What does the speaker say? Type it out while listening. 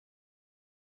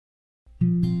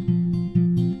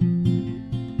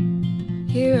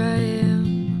Here I am,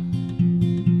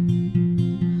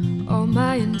 all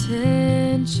my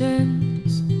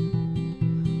intentions,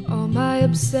 all my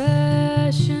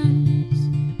obsessions,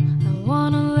 I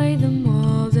wanna lay them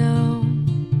all down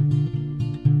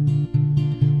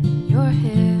in your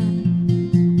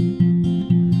hands.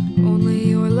 Only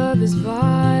your love is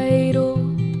vital,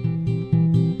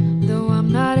 though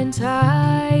I'm not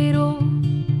entitled,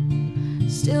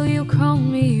 still you call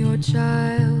me your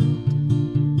child.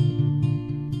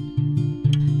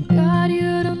 God,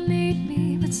 you don't need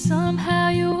me, but somehow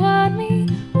you want me.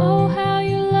 Oh, how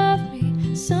you love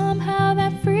me. Somehow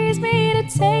that frees me to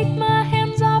take my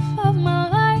hands off of my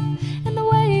life and the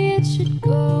way it should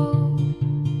go.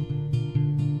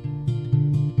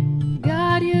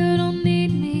 God, you don't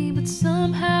need me, but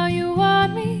somehow you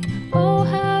want me. Oh,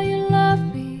 how you love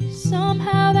me.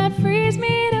 Somehow that frees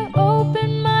me to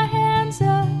open my hands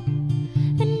up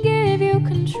and give you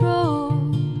control.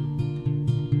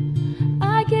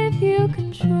 I give you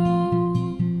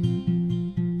control.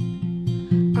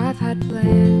 I've had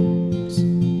plans,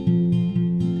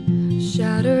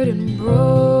 shattered and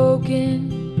broken,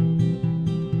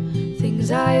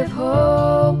 things I have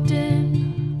hoped in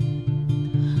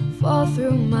fall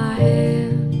through my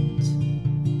hands.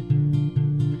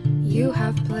 You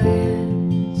have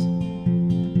plans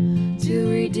to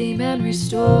redeem and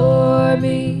restore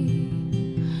me.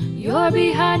 You're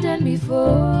behind and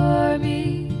before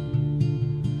me.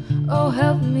 Oh,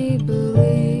 help me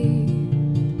believe.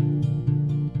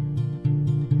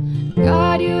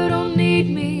 God, you don't need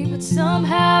me, but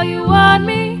somehow you want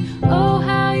me. Oh,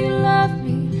 how you love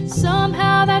me.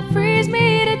 Somehow that frees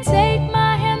me to take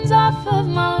my hands off of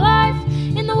my life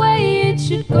in the way it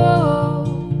should go.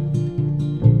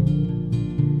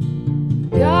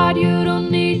 God, you don't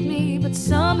need me, but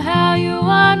somehow you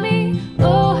want me.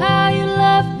 Oh, how you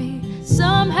love me.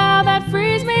 Somehow that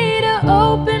frees me to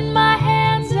open my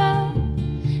hands up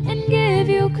and give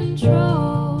you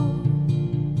control.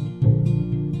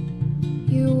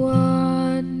 You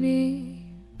want me,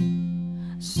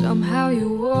 somehow you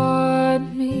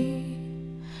want me.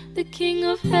 The King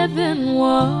of Heaven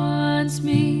wants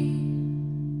me.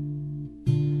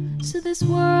 So this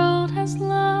world has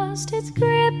lost its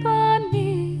grip on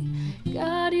me.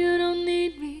 God, you don't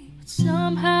need me, but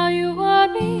somehow you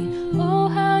want me. Oh,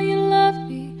 how you love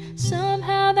me.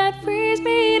 Somehow that frees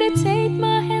me to take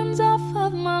my hands off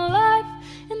of my life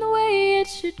in the way it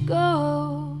should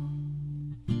go.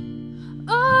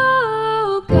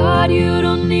 Oh, God, you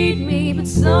don't need me, but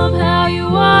somehow you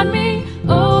want me.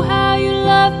 Oh, how you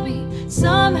love me.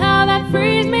 Somehow that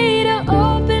frees me